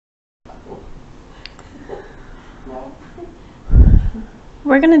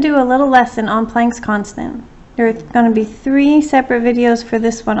We're going to do a little lesson on Planck's constant. There's going to be 3 separate videos for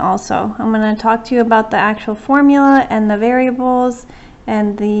this one also. I'm going to talk to you about the actual formula and the variables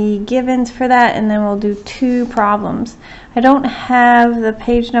and the givens for that, and then we'll do 2 problems. I don't have the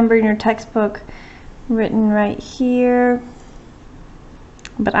page number in your textbook written right here,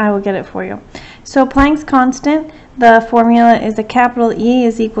 but I will get it for you. So Planck's constant, the formula is a capital E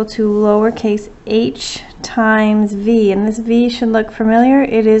is equal to lowercase h times v, and this v should look familiar.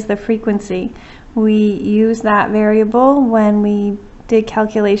 It is the frequency. We use that variable when we did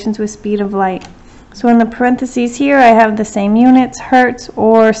calculations with speed of light. So in the parentheses here I have the same units, hertz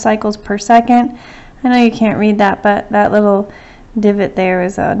or cycles per second. I know you can't read that, but that little divot there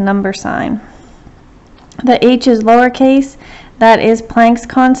is a number sign. The h is lowercase. That is Planck's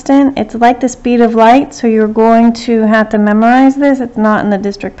constant. It's like the speed of light, so you're going to have to memorize this. It's not in the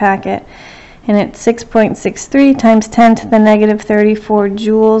district packet. And it's 6.63 times 10 to the negative 34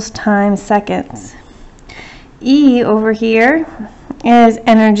 joules times seconds. E over here is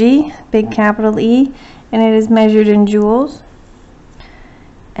energy, big capital E, and it is measured in joules.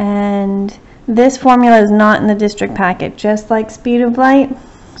 And this formula is not in the district packet, just like speed of light.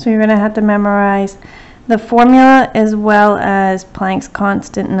 So you're going to have to memorize the formula as well as Planck's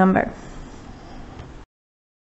constant number.